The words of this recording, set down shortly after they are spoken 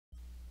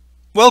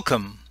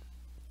Welcome!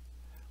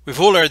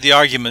 We've all heard the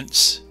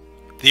arguments,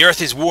 the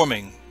Earth is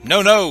warming,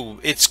 no,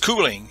 it's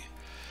cooling.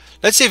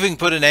 Let's see if we can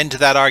put an end to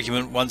that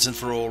argument once and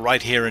for all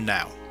right here and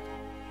now.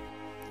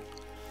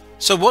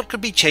 So what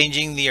could be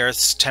changing the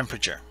Earth's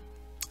temperature?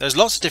 There's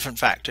lots of different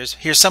factors.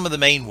 Here's some of the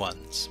main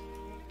ones.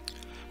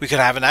 We could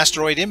have an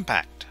asteroid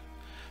impact.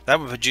 That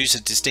would produce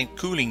a distinct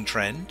cooling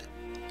trend.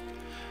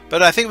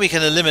 But I think we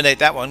can eliminate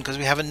that one because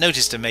we haven't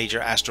noticed a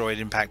major asteroid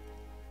impact.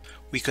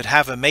 We could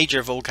have a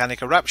major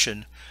volcanic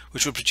eruption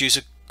which would produce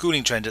a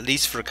cooling trend at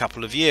least for a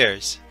couple of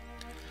years.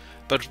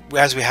 But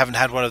as we haven't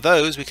had one of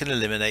those, we can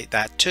eliminate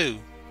that too.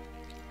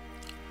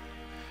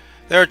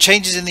 There are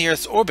changes in the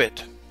Earth's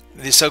orbit,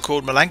 the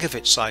so-called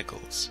Milankovitch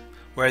cycles,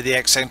 where the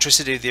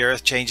eccentricity of the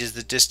Earth changes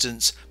the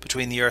distance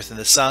between the Earth and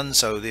the Sun,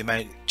 so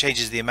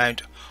changes the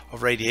amount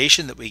of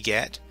radiation that we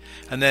get,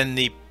 and then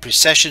the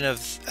precession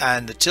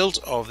and the tilt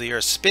of the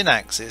Earth's spin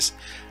axis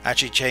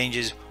actually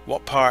changes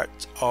what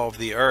part of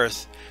the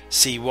Earth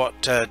see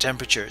what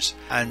temperatures,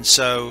 and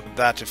so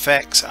that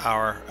affects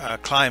our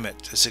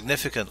climate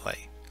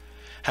significantly.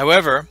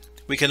 However,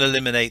 we can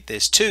eliminate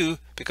this too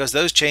because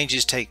those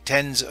changes take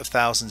tens of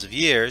thousands of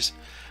years,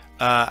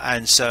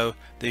 and so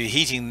the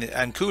heating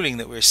and cooling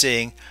that we're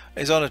seeing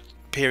is on a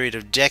period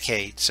of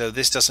decades, so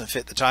this doesn't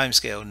fit the time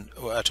scale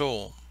at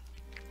all.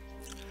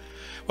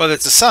 Well,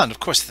 there's the sun. Of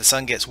course, if the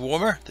sun gets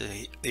warmer,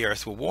 the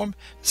Earth will warm.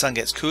 If the sun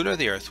gets cooler,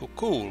 the Earth will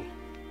cool.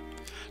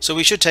 So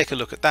we should take a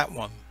look at that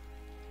one.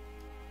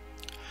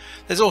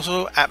 There's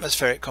also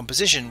atmospheric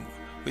composition,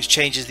 which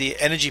changes the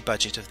energy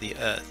budget of the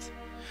Earth.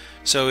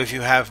 So if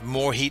you have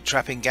more heat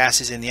trapping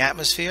gases in the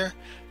atmosphere,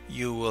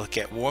 you will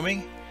get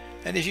warming,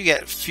 and if you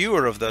get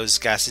fewer of those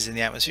gases in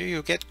the atmosphere,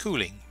 you'll get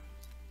cooling.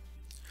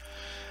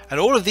 And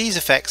all of these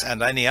effects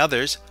and any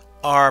others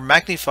are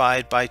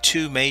magnified by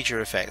two major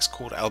effects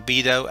called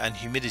albedo and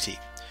humidity.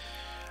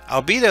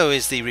 Albedo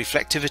is the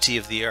reflectivity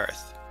of the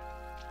Earth.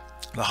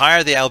 The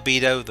higher the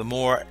albedo, the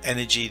more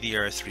energy the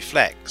Earth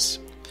reflects,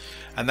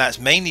 and that's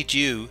mainly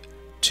due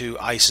to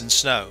ice and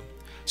snow.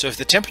 So if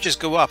the temperatures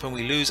go up and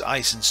we lose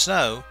ice and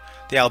snow,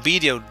 the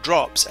albedo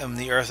drops and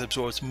the Earth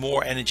absorbs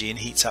more energy and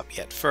heats up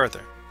yet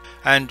further.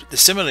 And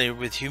similarly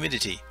with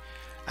humidity.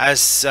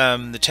 As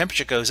the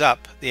temperature goes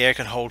up, the air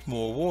can hold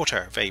more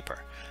water vapor.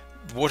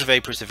 Water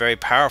vapor is a very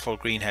powerful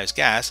greenhouse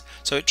gas,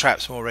 so it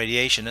traps more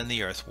radiation and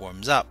the Earth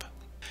warms up.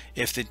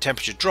 If the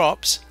temperature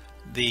drops,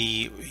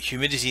 the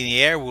humidity in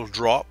the air will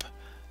drop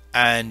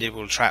and it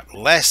will trap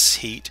less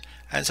heat,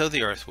 and so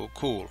the Earth will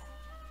cool.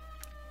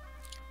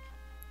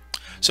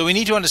 So we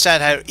need to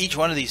understand how each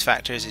one of these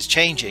factors is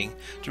changing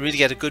to really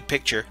get a good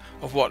picture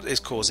of what is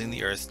causing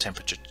the Earth's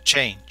temperature to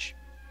change.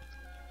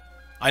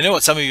 I know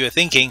what some of you are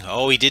thinking,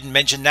 oh, he didn't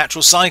mention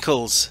natural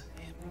cycles.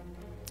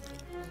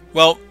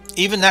 Well,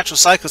 even natural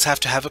cycles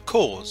have to have a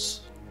cause.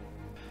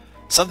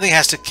 Something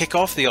has to kick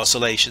off the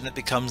oscillation that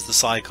becomes the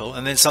cycle,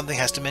 and then something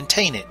has to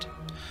maintain it.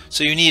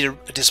 So you need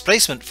a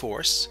displacement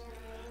force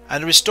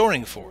and a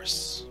restoring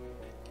force.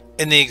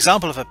 In the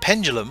example of a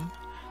pendulum,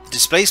 the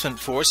displacement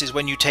force is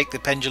when you take the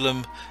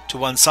pendulum to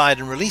one side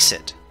and release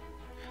it.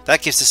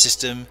 That gives the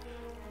system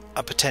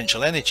a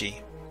potential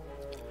energy.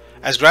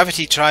 As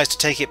gravity tries to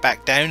take it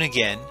back down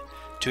again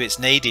to its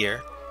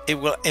nadir, it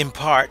will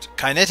impart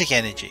kinetic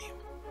energy.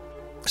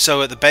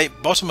 So at the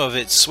bottom of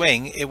its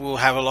swing, it will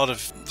have a lot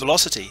of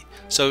velocity,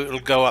 so it will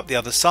go up the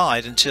other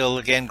side until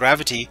again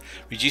gravity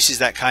reduces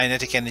that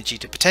kinetic energy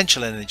to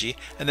potential energy,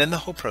 and then the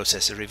whole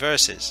process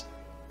reverses.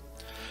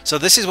 So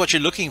this is what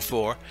you're looking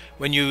for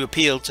when you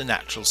appeal to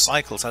natural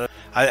cycles. And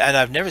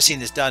I've never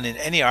seen this done in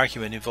any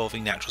argument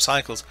involving natural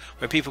cycles,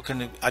 where people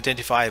can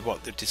identify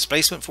what the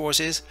displacement force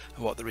is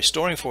and what the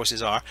restoring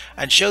forces are,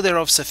 and show they're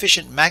of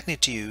sufficient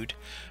magnitude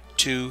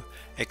to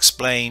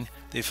explain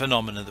the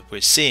phenomena that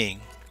we're seeing.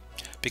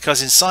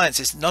 Because in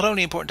science, it's not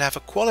only important to have a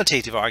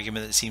qualitative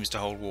argument that seems to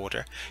hold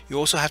water, you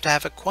also have to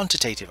have a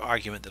quantitative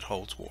argument that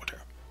holds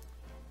water.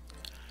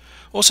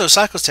 Also,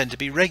 cycles tend to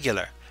be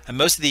regular. And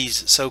most of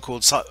these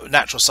so-called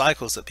natural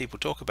cycles that people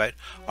talk about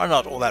are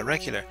not all that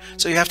regular.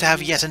 So you have to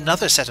have yet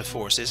another set of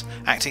forces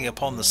acting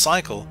upon the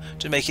cycle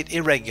to make it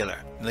irregular.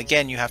 And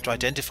again, you have to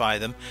identify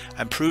them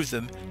and prove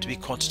them to be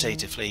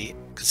quantitatively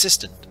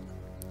consistent.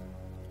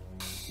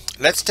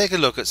 Let's take a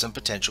look at some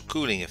potential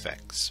cooling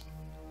effects.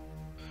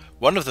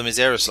 One of them is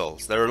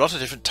aerosols. There are a lot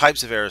of different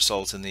types of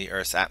aerosols in the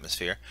Earth's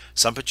atmosphere.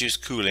 Some produce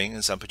cooling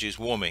and some produce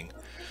warming.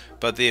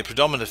 But the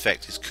predominant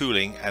effect is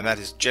cooling, and that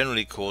is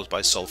generally caused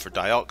by sulfur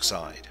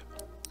dioxide.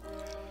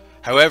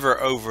 However,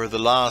 over the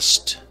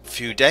last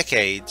few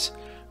decades,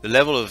 the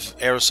level of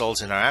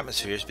aerosols in our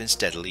atmosphere has been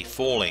steadily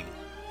falling,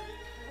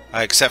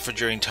 except for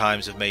during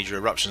times of major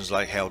eruptions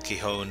like El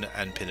Cajon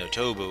and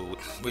Pinatubo,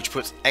 which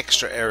puts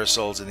extra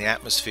aerosols in the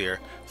atmosphere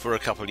for a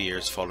couple of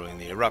years following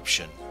the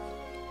eruption.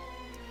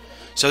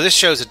 So this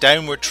shows a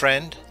downward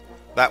trend.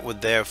 That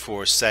would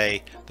therefore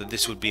say that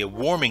this would be a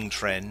warming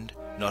trend,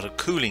 not a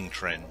cooling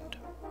trend.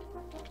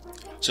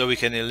 So we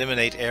can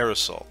eliminate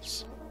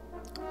aerosols.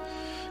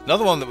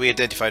 Another one that we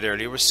identified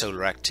earlier was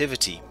solar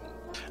activity,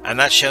 and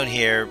that's shown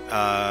here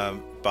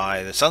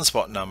by the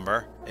sunspot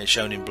number is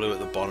shown in blue at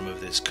the bottom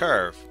of this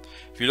curve.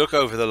 If you look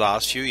over the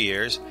last few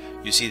years,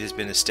 you see there's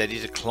been a steady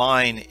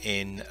decline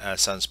in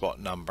sunspot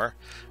number,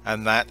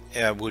 and that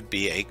would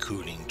be a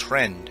cooling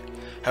trend.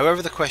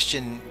 However, the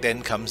question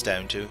then comes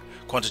down to,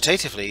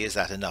 quantitatively, is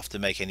that enough to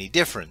make any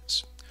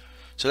difference?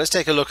 So let's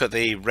take a look at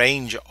the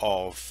range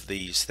of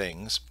these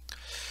things.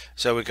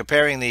 So we're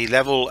comparing the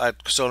level at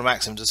solar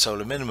maximum to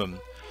solar minimum,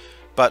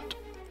 but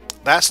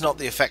that's not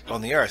the effect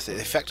on the Earth. The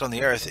effect on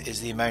the Earth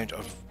is the amount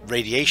of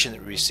radiation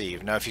that we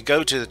receive. Now, if you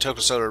go to the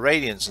total solar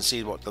radiance and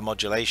see what the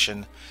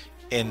modulation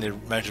in the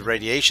amount of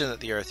radiation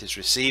that the Earth is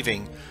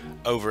receiving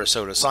over a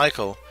solar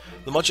cycle,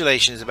 the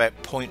modulation is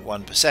about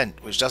 0.1%,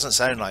 which doesn't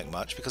sound like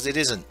much because it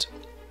isn't.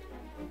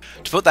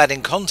 To put that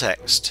in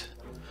context,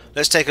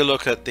 let's take a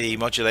look at the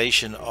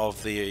modulation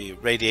of the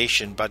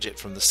radiation budget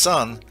from the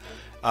Sun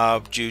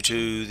due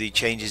to the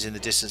changes in the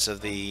distance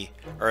of the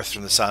Earth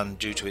from the Sun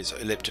due to its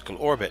elliptical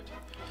orbit.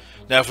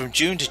 Now, from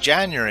June to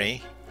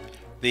January,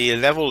 the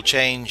level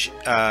change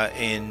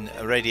in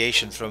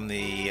radiation from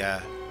the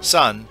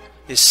Sun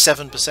is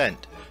 7%,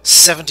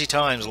 70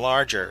 times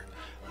larger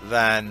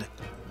than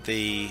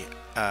the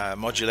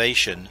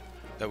modulation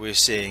that we're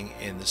seeing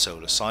in the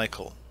solar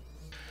cycle.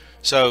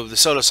 So the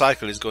solar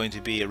cycle is going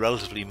to be a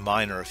relatively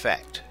minor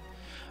effect.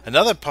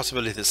 Another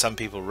possibility that some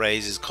people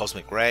raise is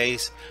cosmic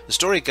rays. The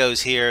story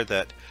goes here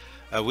that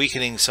a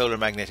weakening solar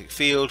magnetic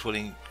field will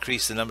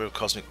increase the number of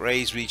cosmic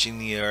rays reaching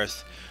the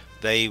Earth.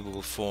 They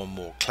will form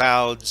more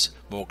clouds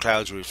will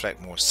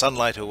reflect more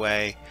sunlight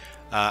away,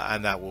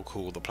 and that will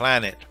cool the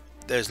planet.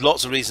 There's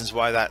lots of reasons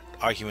why that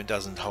argument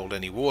doesn't hold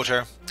any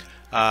water,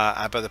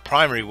 but the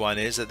primary one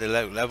is that the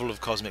level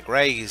of cosmic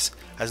rays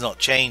has not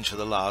changed for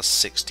the last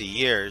 60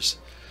 years,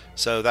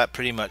 so that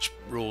pretty much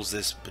rules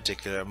this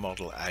particular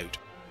model out.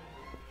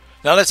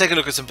 Now let's take a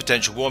look at some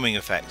potential warming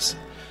effects,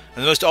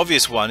 and the most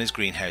obvious one is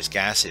greenhouse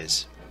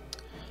gases.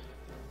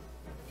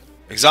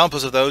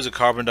 Examples of those are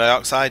carbon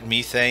dioxide,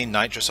 methane,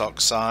 nitrous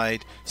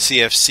oxide,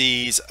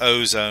 CFCs,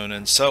 ozone,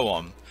 and so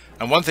on.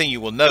 And one thing you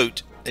will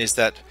note is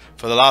that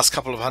for the last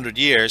couple of hundred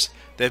years,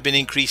 they've been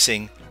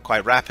increasing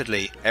quite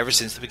rapidly ever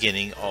since the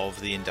beginning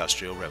of the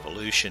Industrial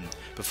Revolution.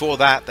 Before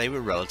that, they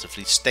were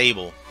relatively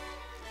stable.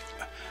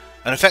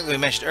 An effect that we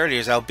mentioned earlier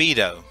is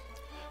albedo.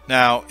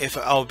 Now, if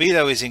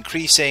albedo is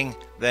increasing,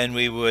 then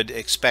we would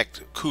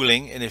expect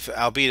cooling, and if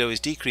albedo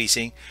is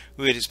decreasing,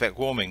 we would expect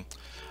warming.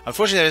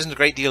 Unfortunately, there isn't a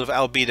great deal of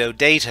albedo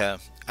data,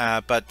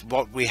 but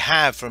what we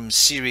have from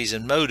Ceres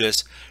and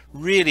Modus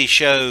really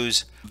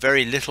shows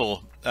very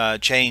little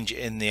change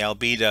in the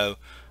albedo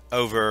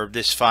over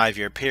this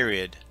 5-year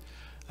period.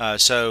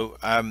 So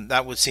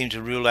that would seem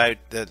to rule out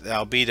that the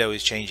albedo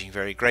is changing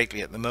very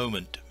greatly at the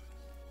moment.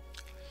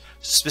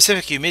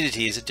 Specific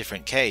humidity is a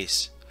different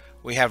case.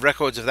 We have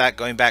records of that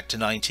going back to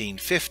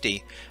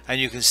 1950, and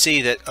you can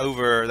see that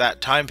over that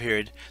time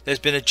period there's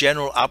been a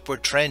general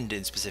upward trend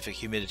in specific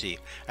humidity,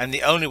 and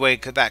the only way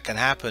that can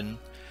happen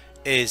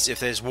is if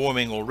there's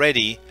warming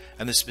already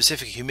and the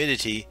specific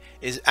humidity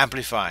is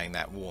amplifying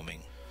that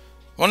warming.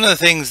 One of the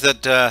things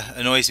that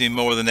annoys me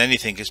more than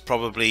anything is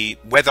probably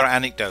weather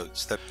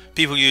anecdotes, that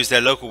people use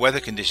their local weather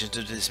conditions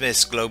to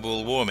dismiss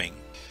global warming.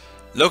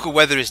 Local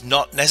weather is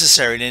not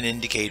necessarily an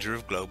indicator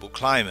of global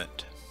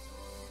climate.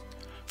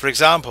 For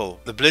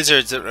example, the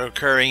blizzards that are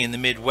occurring in the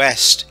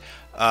Midwest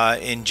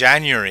in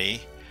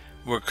January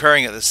were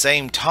occurring at the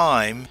same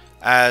time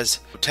as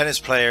tennis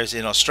players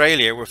in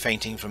Australia were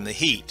fainting from the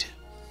heat.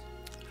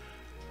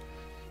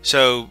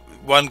 So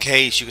one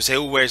case you could say,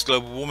 oh, where's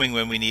global warming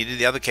when we need it?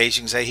 The other case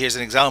you can say, here's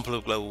an example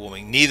of global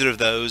warming. Neither of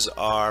those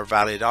are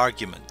valid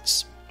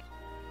arguments.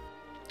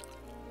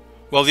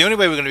 Well, the only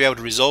way we're going to be able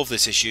to resolve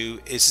this issue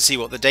is to see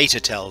what the data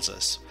tells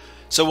us.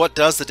 So what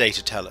does the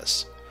data tell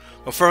us?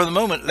 Well, for the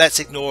moment, let's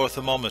ignore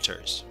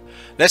thermometers.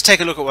 Let's take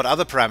a look at what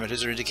other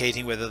parameters are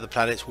indicating whether the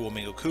planet's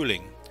warming or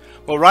cooling.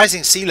 Well,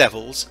 rising sea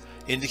levels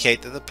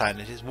indicate that the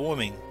planet is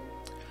warming.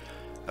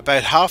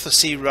 About half the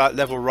sea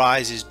level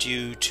rise is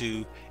due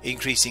to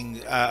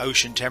increasing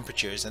ocean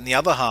temperatures, and the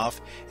other half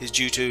is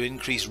due to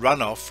increased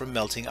runoff from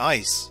melting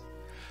ice.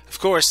 Of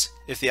course,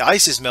 if the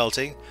ice is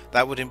melting,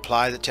 that would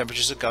imply that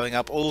temperatures are going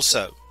up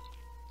also.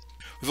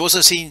 We've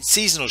also seen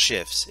seasonal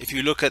shifts. If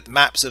you look at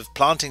maps of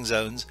planting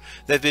zones,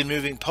 they've been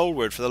moving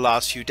poleward for the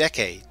last few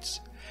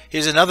decades.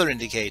 Here's another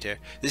indicator.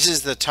 This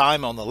is the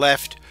time on the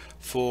left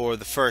for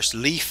the first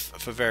leaf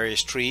for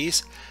various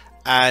trees,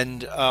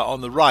 and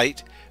on the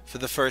right for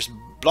the first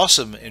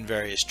blossom in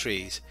various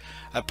trees.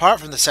 Apart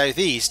from the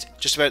southeast,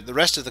 just about the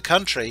rest of the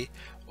country,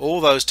 all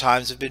those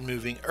times have been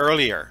moving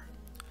earlier.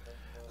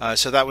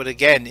 So that would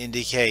again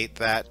indicate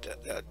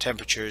that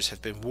temperatures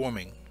have been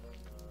warming.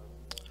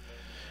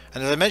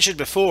 And as I mentioned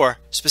before,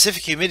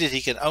 specific humidity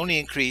can only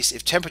increase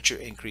if temperature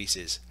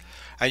increases.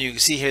 And you can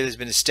see here there's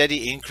been a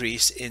steady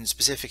increase in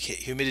specific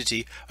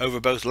humidity over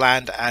both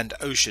land and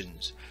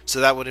oceans. So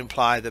that would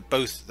imply that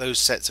both those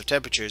sets of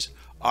temperatures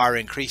are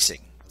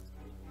increasing.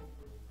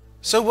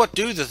 So what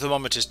do the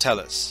thermometers tell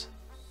us?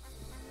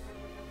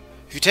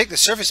 If you take the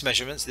surface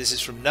measurements, this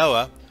is from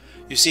NOAA,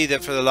 you see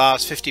that for the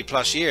last 50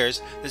 plus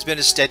years there's been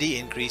a steady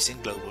increase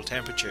in global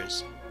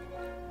temperatures.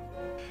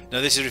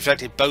 Now this is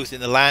reflected both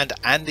in the land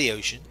and the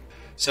ocean,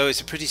 so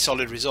it's a pretty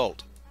solid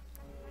result.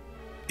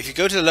 If you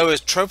go to the lower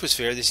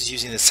troposphere, this is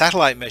using the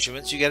satellite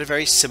measurements, you get a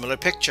very similar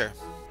picture.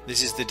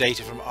 This is the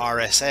data from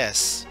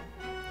RSS.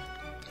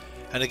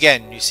 And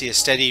again, you see a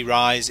steady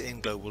rise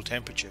in global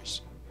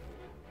temperatures.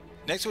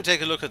 Next we'll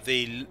take a look at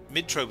the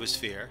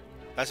mid-troposphere.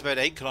 That's about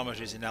 8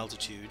 kilometers in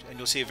altitude, and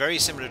you'll see a very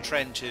similar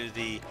trend to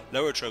the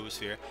lower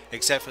troposphere,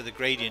 except for the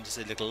gradient is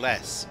a little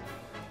less.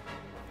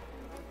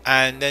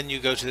 And then you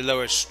go to the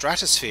lower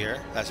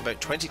stratosphere, that's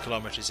about 20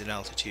 kilometers in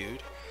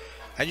altitude,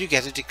 and you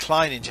get a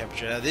decline in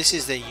temperature. Now this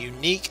is the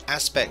unique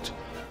aspect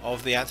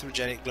of the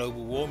anthropogenic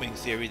global warming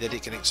theory, that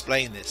it can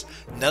explain this.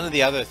 None of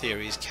the other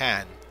theories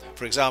can.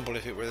 For example,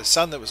 if it were the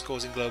sun that was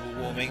causing global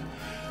warming,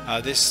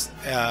 this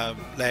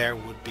layer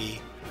would be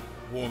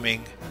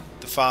warming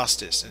the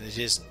fastest, and it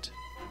isn't.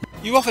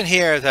 You often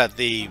hear that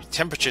the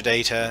temperature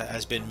data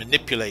has been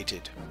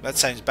manipulated. That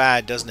sounds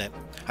bad, doesn't it?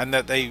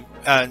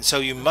 And so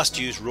you must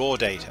use raw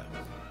data.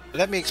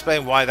 Let me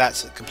explain why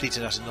that's complete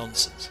and utter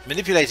nonsense.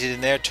 Manipulated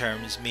in their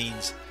terms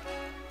means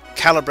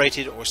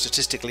calibrated or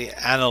statistically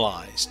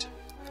analyzed.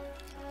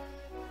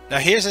 Now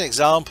here's an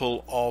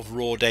example of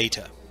raw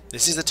data.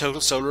 This is the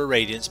total solar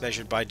irradiance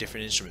measured by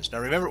different instruments. Now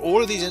remember,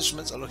 all of these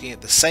instruments are looking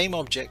at the same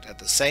object at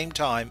the same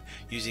time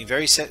using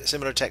very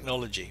similar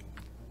technology.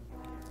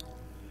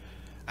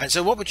 And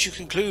so what would you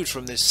conclude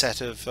from this set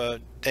of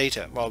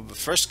data? Well, the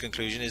first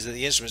conclusion is that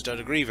the instruments don't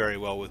agree very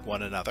well with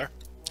one another,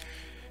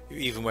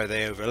 even where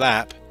they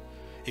overlap.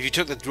 If you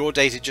took the raw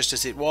data just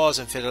as it was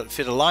and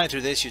fit a line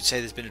through this, you'd say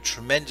there's been a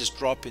tremendous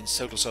drop in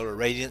total solar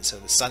irradiance, so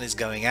the sun is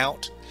going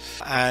out,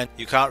 and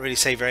you can't really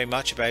say very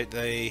much about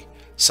the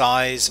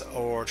size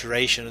or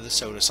duration of the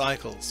solar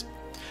cycles.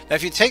 Now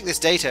if you take this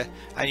data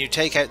and you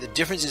take out the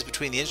differences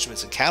between the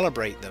instruments and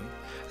calibrate them,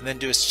 and then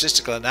do a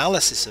statistical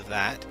analysis of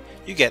that,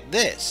 you get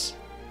this.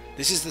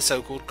 This is the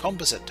so-called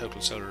composite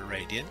total solar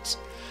irradiance,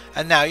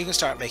 and now you can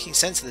start making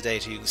sense of the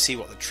data. You can see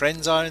what the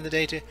trends are in the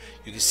data,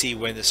 you can see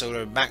when the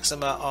solar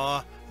maxima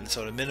are and the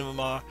solar minimum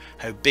are,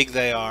 how big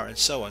they are, and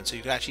so on. So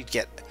you can actually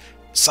get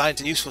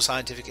useful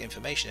scientific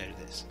information out of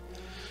this.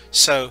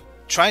 So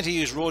trying to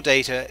use raw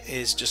data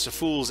is just a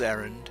fool's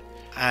errand,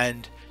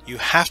 and you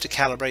have to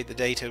calibrate the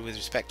data with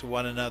respect to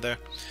one another,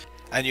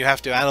 and you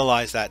have to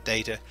analyze that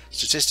data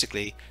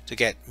statistically to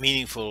get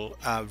meaningful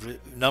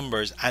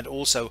numbers and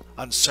also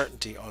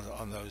uncertainty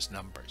on those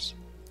numbers.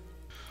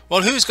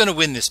 Well, who's going to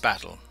win this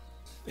battle?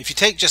 If you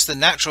take just the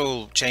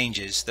natural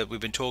changes that we've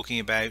been talking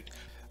about,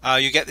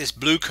 you get this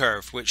blue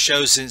curve, which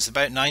shows since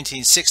about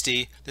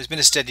 1960 there's been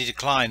a steady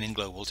decline in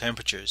global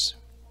temperatures.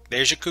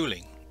 There's your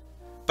cooling.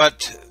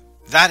 But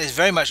that is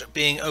very much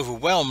being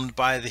overwhelmed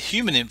by the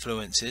human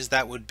influences.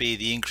 That would be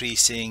the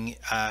increasing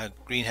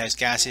greenhouse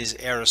gases,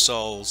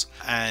 aerosols,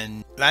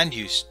 and land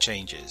use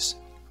changes.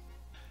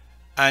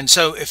 And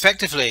so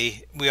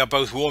effectively we are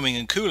both warming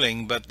and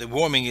cooling, but the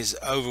warming is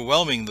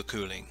overwhelming the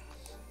cooling.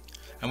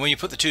 And when you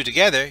put the two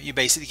together, you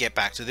basically get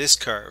back to this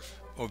curve,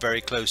 or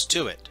very close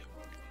to it.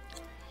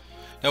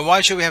 Now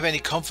why should we have any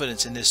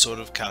confidence in this sort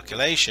of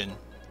calculation?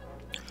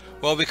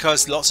 Well,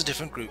 because lots of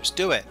different groups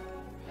do it.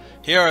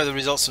 Here are the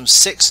results from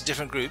 6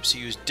 different groups who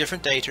use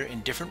different data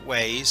in different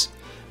ways,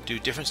 do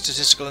different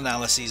statistical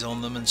analyses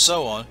on them and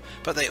so on,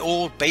 but they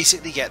all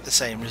basically get the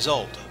same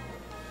result.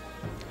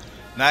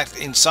 And that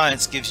in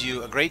science gives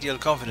you a great deal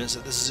of confidence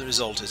that this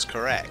result is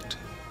correct.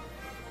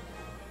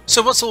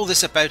 So what's all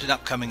this about an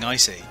upcoming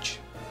ice age?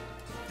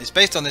 It's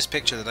based on this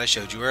picture that I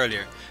showed you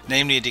earlier,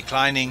 namely a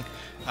declining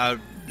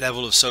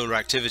level of solar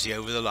activity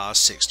over the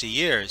last 60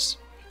 years.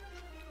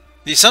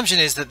 The assumption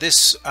is that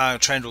this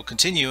trend will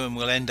continue and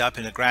we'll end up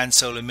in a grand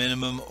solar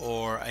minimum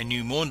or a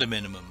new Maunder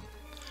minimum,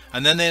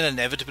 and then they'll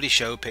inevitably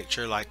show a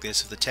picture like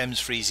this of the Thames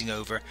freezing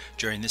over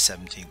during the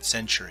 17th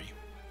century.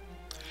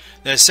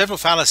 There are several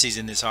fallacies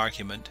in this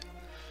argument.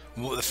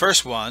 The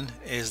first one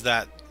is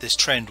that this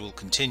trend will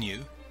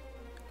continue,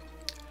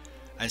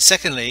 and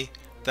secondly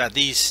that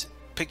these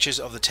pictures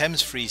of the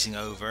Thames freezing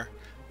over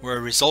were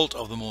a result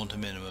of the Maunder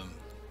minimum.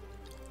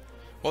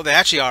 What they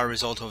actually are a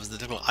result of is the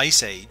little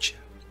ice age,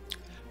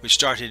 which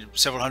started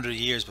several hundred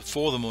years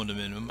before the Maunder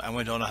minimum and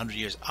went on 100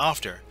 years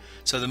after.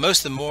 So the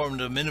most the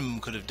Maunder minimum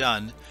could have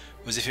done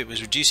was, if it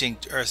was reducing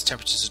Earth's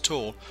temperatures at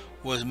all,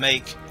 was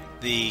make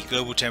the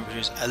global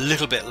temperatures a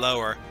little bit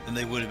lower than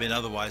they would have been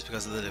otherwise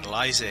because of the little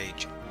ice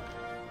age.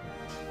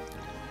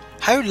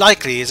 How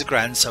likely is a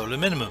grand solar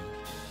minimum?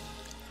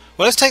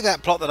 Well, let's take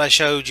that plot that I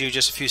showed you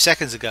just a few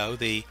seconds ago,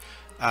 the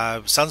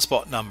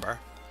sunspot number,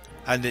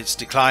 and it's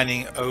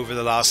declining over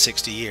the last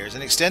 60 years,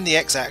 and extend the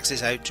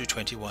x-axis out to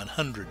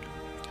 2100.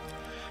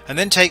 And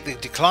then take the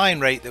decline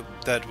rate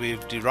that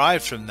we've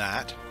derived from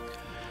that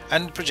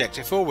and project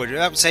it forward.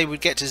 That would say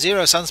we'd get to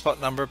 0 sunspot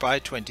number by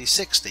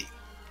 2060.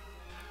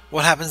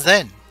 What happens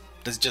then?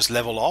 Does it just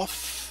level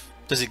off?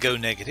 Does it go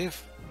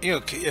negative? You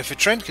know, if a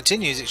trend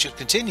continues, it should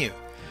continue.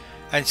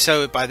 And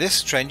so by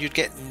this trend you'd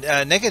get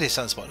negative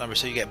sunspot numbers,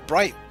 so you get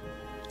bright.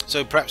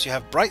 So perhaps you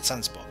have bright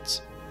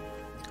sunspots.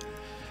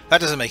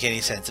 That doesn't make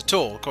any sense at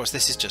all. Of course,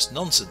 this is just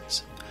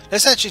nonsense.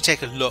 Let's actually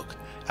take a look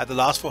at the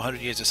last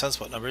 400 years of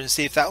sunspot numbers and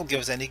see if that will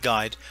give us any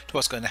guide to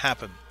what's going to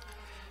happen.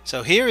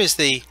 So here is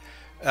the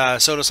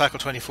solar cycle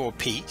 24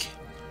 peak.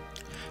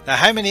 Now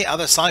how many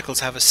other cycles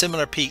have a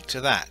similar peak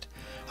to that?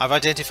 I've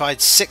identified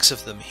 6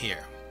 of them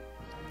here.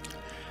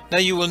 Now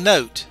you will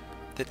note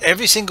that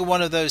every single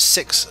one of those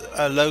 6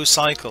 low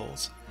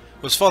cycles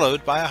was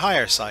followed by a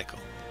higher cycle.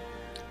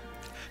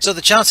 So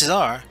the chances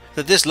are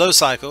that this low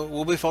cycle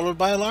will be followed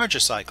by a larger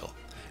cycle,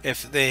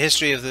 if the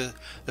history of the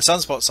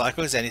sunspot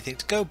cycle is anything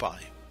to go by.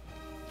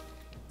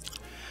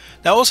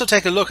 Now also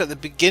take a look at the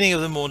beginning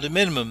of the Maunder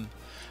minimum.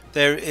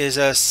 There is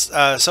a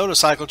solar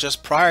cycle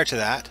just prior to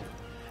that,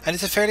 and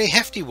it's a fairly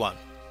hefty one.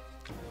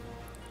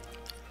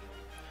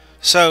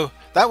 So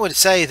that would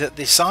say that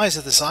the size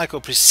of the cycle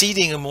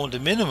preceding a Maunder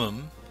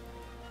minimum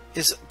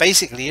is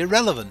basically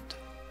irrelevant.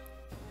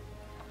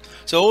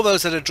 So all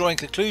those that are drawing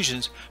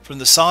conclusions from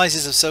the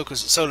sizes of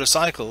solar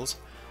cycles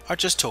are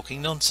just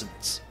talking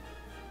nonsense.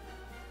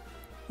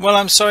 Well,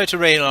 I'm sorry to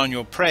rain on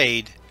your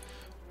parade,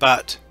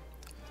 but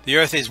the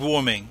Earth is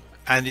warming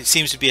and it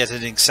seems to be at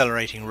an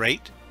accelerating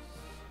rate.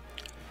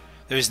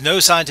 There is no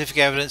scientific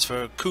evidence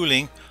for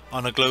cooling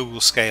on a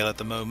global scale at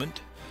the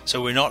moment,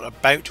 so we're not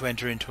about to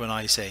enter into an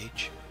ice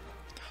age.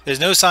 There's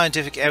no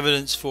scientific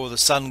evidence for the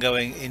Sun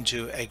going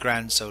into a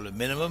grand solar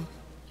minimum.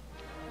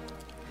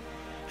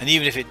 And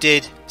even if it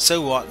did,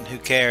 so what and who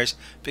cares,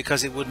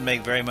 because it wouldn't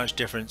make very much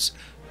difference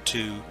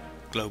to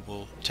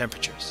global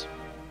temperatures.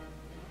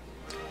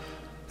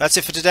 That's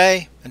it for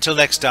today. Until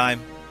next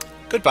time,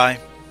 goodbye.